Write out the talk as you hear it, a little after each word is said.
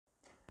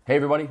Hey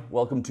everybody,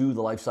 welcome to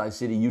the Life Size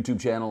City YouTube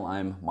channel.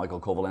 I'm Mikael,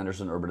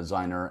 colville-andersen, urban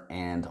designer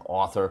and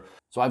author.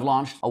 So I've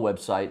launched a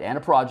website and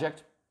a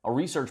project, a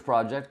research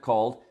project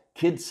called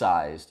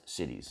Kid-Sized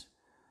Cities.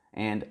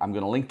 And I'm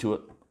going to link to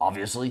it,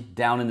 obviously,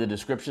 down in the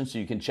description so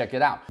you can check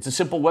it out. It's a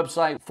simple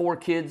website for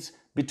kids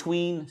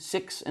between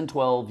 6 and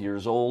 12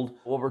 years old.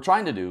 What we're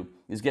trying to do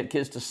is get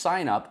kids to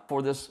sign up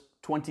for this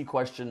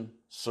 20-question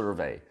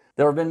survey.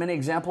 There have been many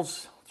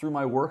examples through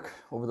my work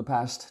over the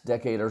past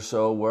decade or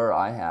so where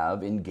I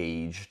have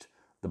engaged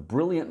the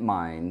brilliant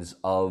minds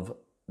of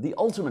the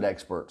ultimate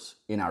experts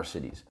in our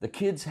cities. The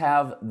kids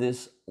have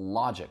this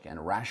logic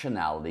and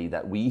rationality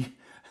that we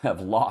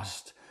have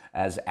lost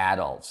as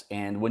adults.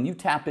 And when you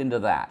tap into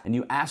that and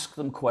you ask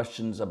them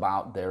questions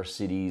about their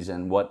cities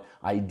and what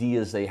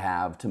ideas they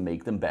have to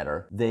make them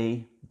better,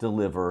 they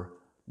deliver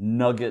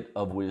nugget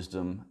of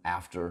wisdom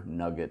after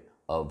nugget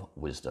of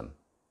wisdom.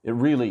 It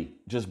really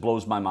just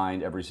blows my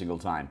mind every single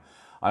time.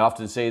 I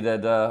often say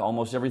that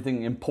almost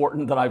everything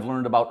important that I've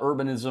learned about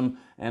urbanism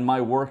and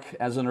my work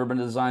as an urban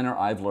designer,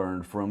 I've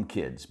learned from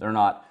kids. They're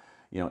not,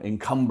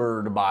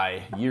 encumbered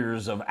by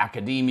years of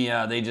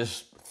academia. They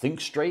just think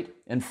straight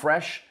and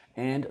fresh,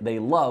 and they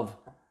love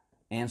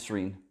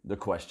answering the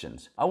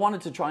questions. I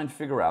wanted to try and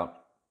figure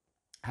out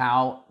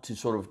how to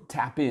sort of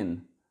tap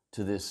in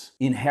to this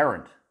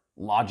inherent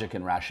logic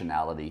and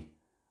rationality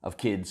of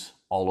kids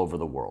all over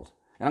the world.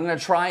 And I'm going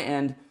to try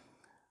and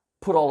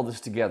put all of this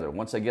together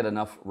once I get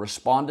enough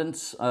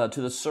respondents to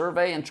the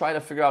survey and try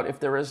to figure out if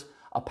there is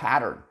a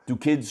pattern. Do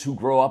kids who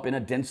grow up in a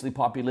densely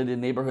populated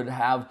neighborhood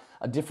have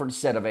a different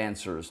set of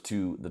answers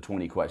to the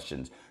 20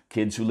 questions?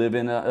 Kids who live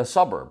in a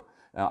suburb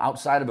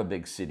outside of a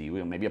big city,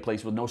 maybe a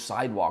place with no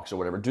sidewalks or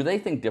whatever, do they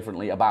think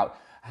differently about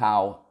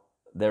how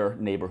their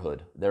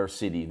neighborhood, their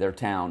city, their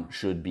town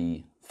should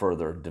be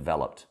further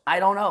developed?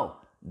 I don't know.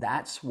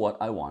 That's what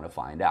I want to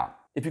find out.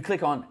 If you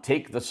click on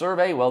Take the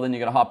Survey, well, then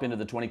you're going to hop into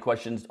the 20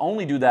 questions.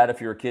 Only do that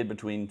if you're a kid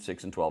between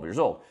 6 and 12 years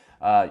old.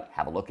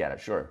 Have a look at it,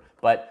 sure.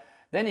 But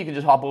then you can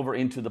just hop over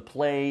into the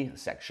Play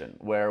section,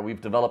 where we've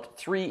developed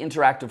 3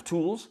 interactive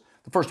tools.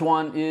 The first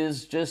one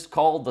is just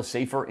called the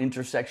Safer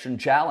Intersection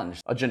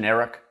Challenge, a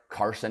generic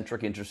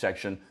car-centric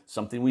intersection,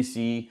 something we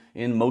see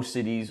in most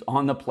cities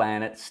on the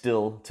planet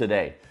still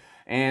today.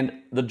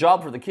 And the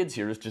job for the kids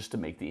here is just to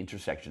make the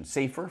intersection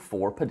safer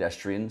for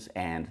pedestrians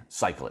and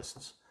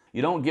cyclists.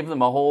 You don't give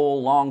them a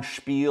whole long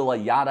spiel, a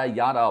yada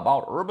yada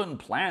about urban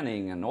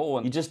planning and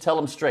you just tell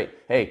them straight,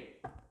 hey,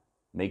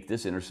 make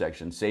this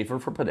intersection safer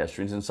for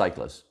pedestrians and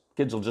cyclists.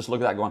 Kids will just look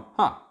at that going,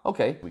 huh,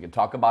 okay. We can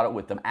talk about it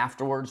with them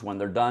afterwards when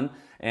they're done,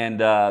 and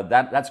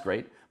that's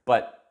great.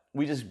 But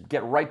we just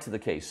get right to the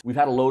case. We've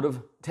had a load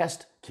of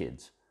test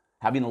kids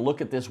having a look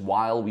at this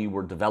while we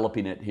were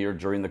developing it here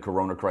during the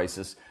Corona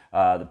crisis,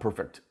 the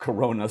perfect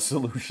Corona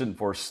solution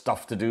for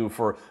stuff to do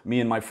for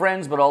me and my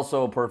friends, but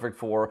also perfect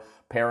for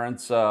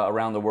parents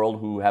around the world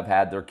who have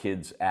had their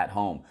kids at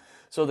home.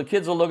 So the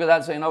kids will look at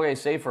that saying, okay,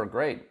 safer,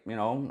 great,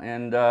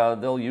 and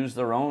they'll use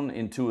their own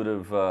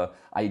intuitive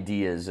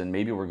ideas, and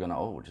maybe we're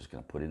just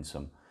gonna put in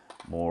some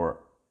more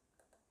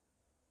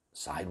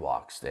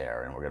sidewalks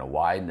there, and we're going to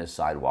widen the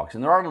sidewalks.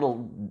 And there are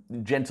little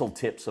gentle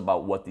tips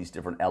about what these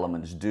different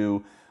elements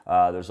do.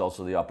 There's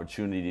also the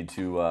opportunity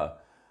to,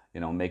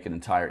 make an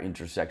entire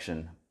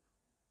intersection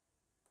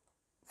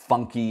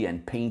funky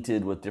and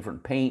painted with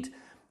different paint.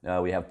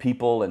 We have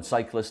people and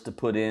cyclists to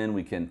put in.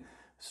 We can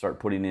start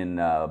putting in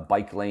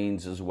bike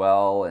lanes as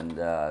well, and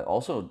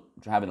also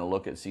having a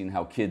look at seeing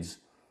how kids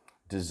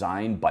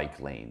design bike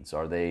lanes.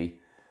 Are they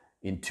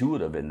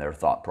intuitive in their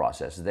thought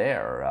process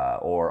there,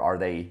 or are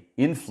they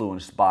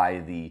influenced by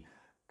the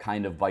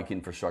kind of bike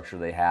infrastructure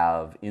they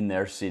have in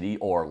their city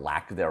or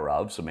lack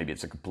thereof? So maybe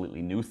it's a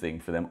completely new thing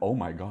for them. Oh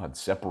my God,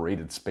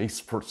 separated space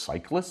for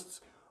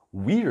cyclists?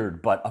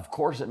 Weird, but of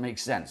course it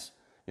makes sense,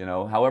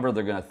 however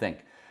they're going to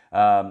think.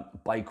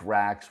 Bike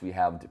racks, we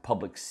have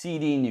public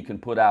seating. You can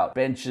put out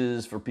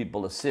benches for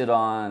people to sit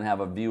on,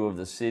 have a view of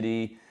the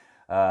city.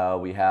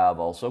 We have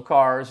also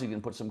cars. You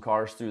can put some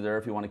cars through there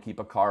if you want to keep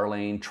a car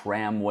lane.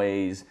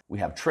 Tramways. We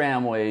have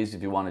tramways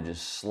if you want to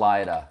just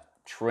slide a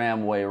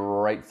tramway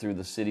right through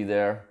the city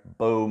there.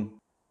 Boom.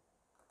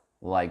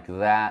 Like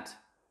that.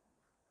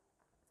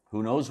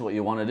 Who knows what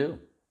you want to do?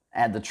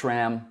 Add the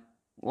tram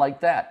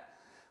like that.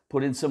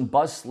 Put in some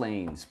bus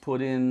lanes.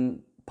 Put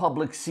in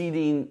public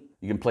seating.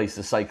 You can place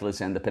the cyclists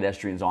and the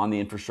pedestrians on the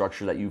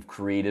infrastructure that you've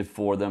created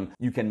for them.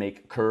 You can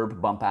make curb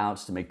bump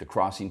outs to make the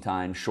crossing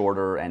time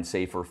shorter and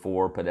safer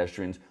for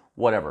pedestrians,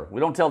 whatever.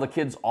 We don't tell the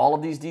kids all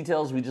of these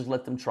details, we just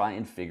let them try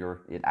and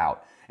figure it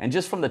out. And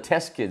just from the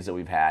test kids that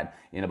we've had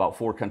in about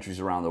 4 countries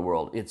around the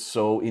world, it's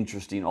so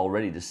interesting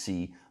already to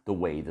see the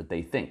way that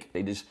they think.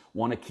 They just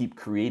want to keep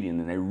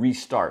creating, and they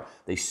restart.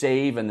 They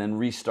save and then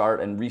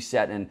restart and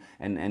reset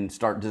and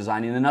start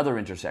designing another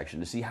intersection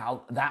to see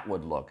how that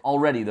would look.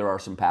 Already there are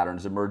some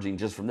patterns emerging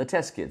just from the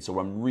test kids, so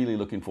I'm really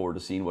looking forward to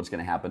seeing what's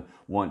going to happen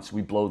once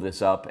we blow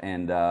this up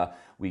and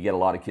we get a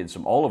lot of kids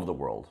from all over the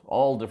world,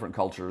 all different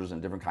cultures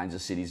and different kinds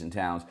of cities and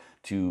towns,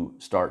 to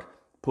start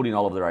putting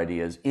all of their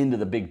ideas into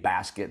the big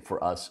basket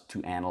for us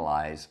to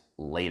analyze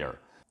later.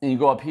 And you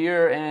go up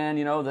here and,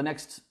 the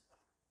next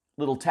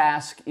little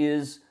task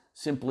is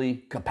simply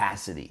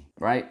capacity,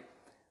 right?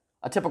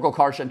 A typical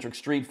car-centric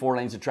street, 4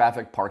 lanes of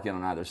traffic, parking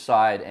on either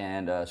side,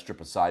 and a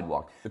strip of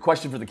sidewalk. The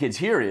question for the kids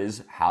here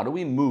is, how do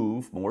we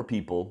move more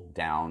people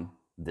down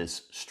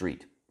this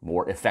street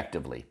more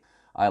effectively?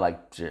 I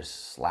like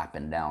just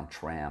slapping down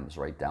trams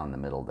right down the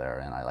middle there,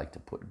 and I like to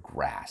put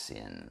grass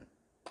in.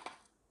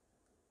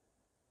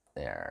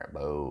 There,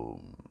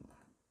 boom.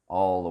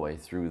 All the way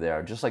through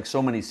there, just like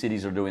so many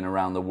cities are doing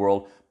around the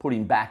world,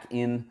 putting back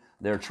in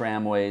their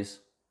tramways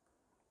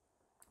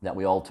that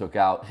we all took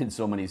out in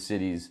so many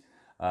cities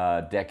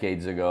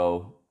decades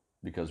ago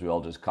because we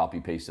all just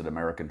copy-pasted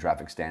American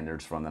traffic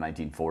standards from the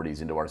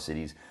 1940s into our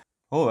cities.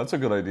 Oh, that's a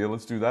good idea.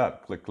 Let's do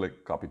that. Click,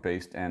 click,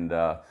 copy-paste. And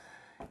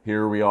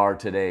here we are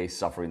today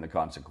suffering the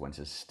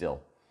consequences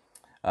still.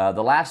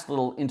 The last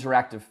little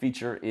interactive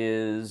feature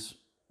is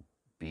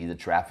be the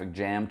traffic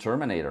jam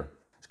terminator.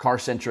 It's a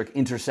car-centric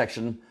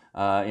intersection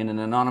in an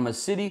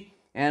anonymous city,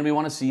 and we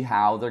want to see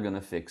how they're going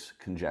to fix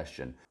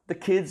congestion. The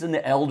kids and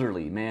the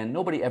elderly, man,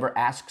 nobody ever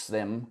asks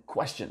them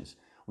questions.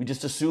 We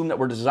just assume that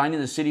we're designing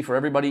the city for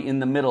everybody in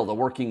the middle, the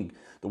working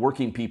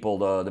people,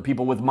 the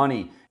people with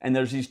money. And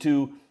there's these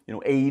two,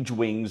 age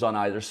wings on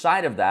either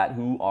side of that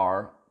who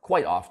are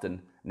quite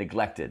often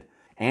neglected.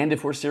 And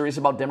if we're serious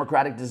about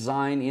democratic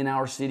design in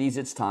our cities,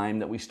 it's time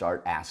that we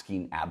start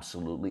asking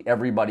absolutely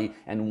everybody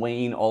and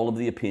weighing all of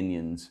the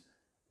opinions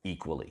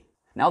equally.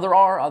 Now, there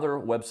are other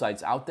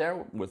websites out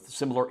there with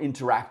similar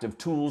interactive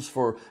tools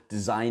for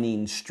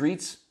designing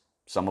streets.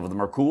 Some of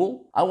them are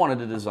cool. I wanted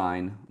to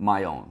design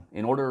my own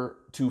in order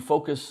to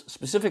focus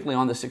specifically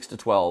on the 6 to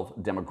 12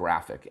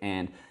 demographic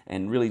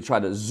and really try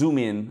to zoom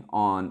in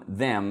on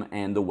them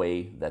and the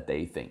way that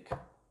they think.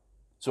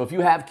 So if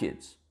you have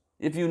kids,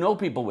 if you know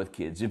people with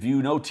kids, if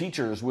you know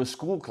teachers with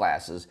school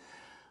classes,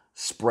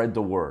 spread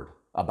the word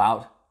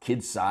about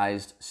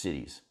kid-sized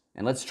cities.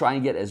 And let's try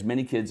and get as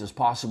many kids as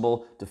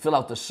possible to fill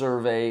out the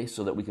survey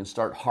so that we can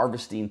start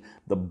harvesting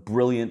the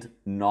brilliant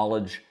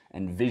knowledge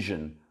and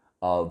vision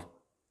of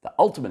the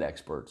ultimate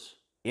experts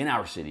in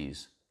our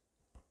cities,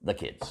 the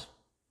kids.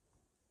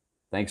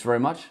 Thanks very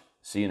much.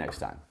 See you next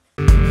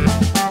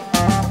time.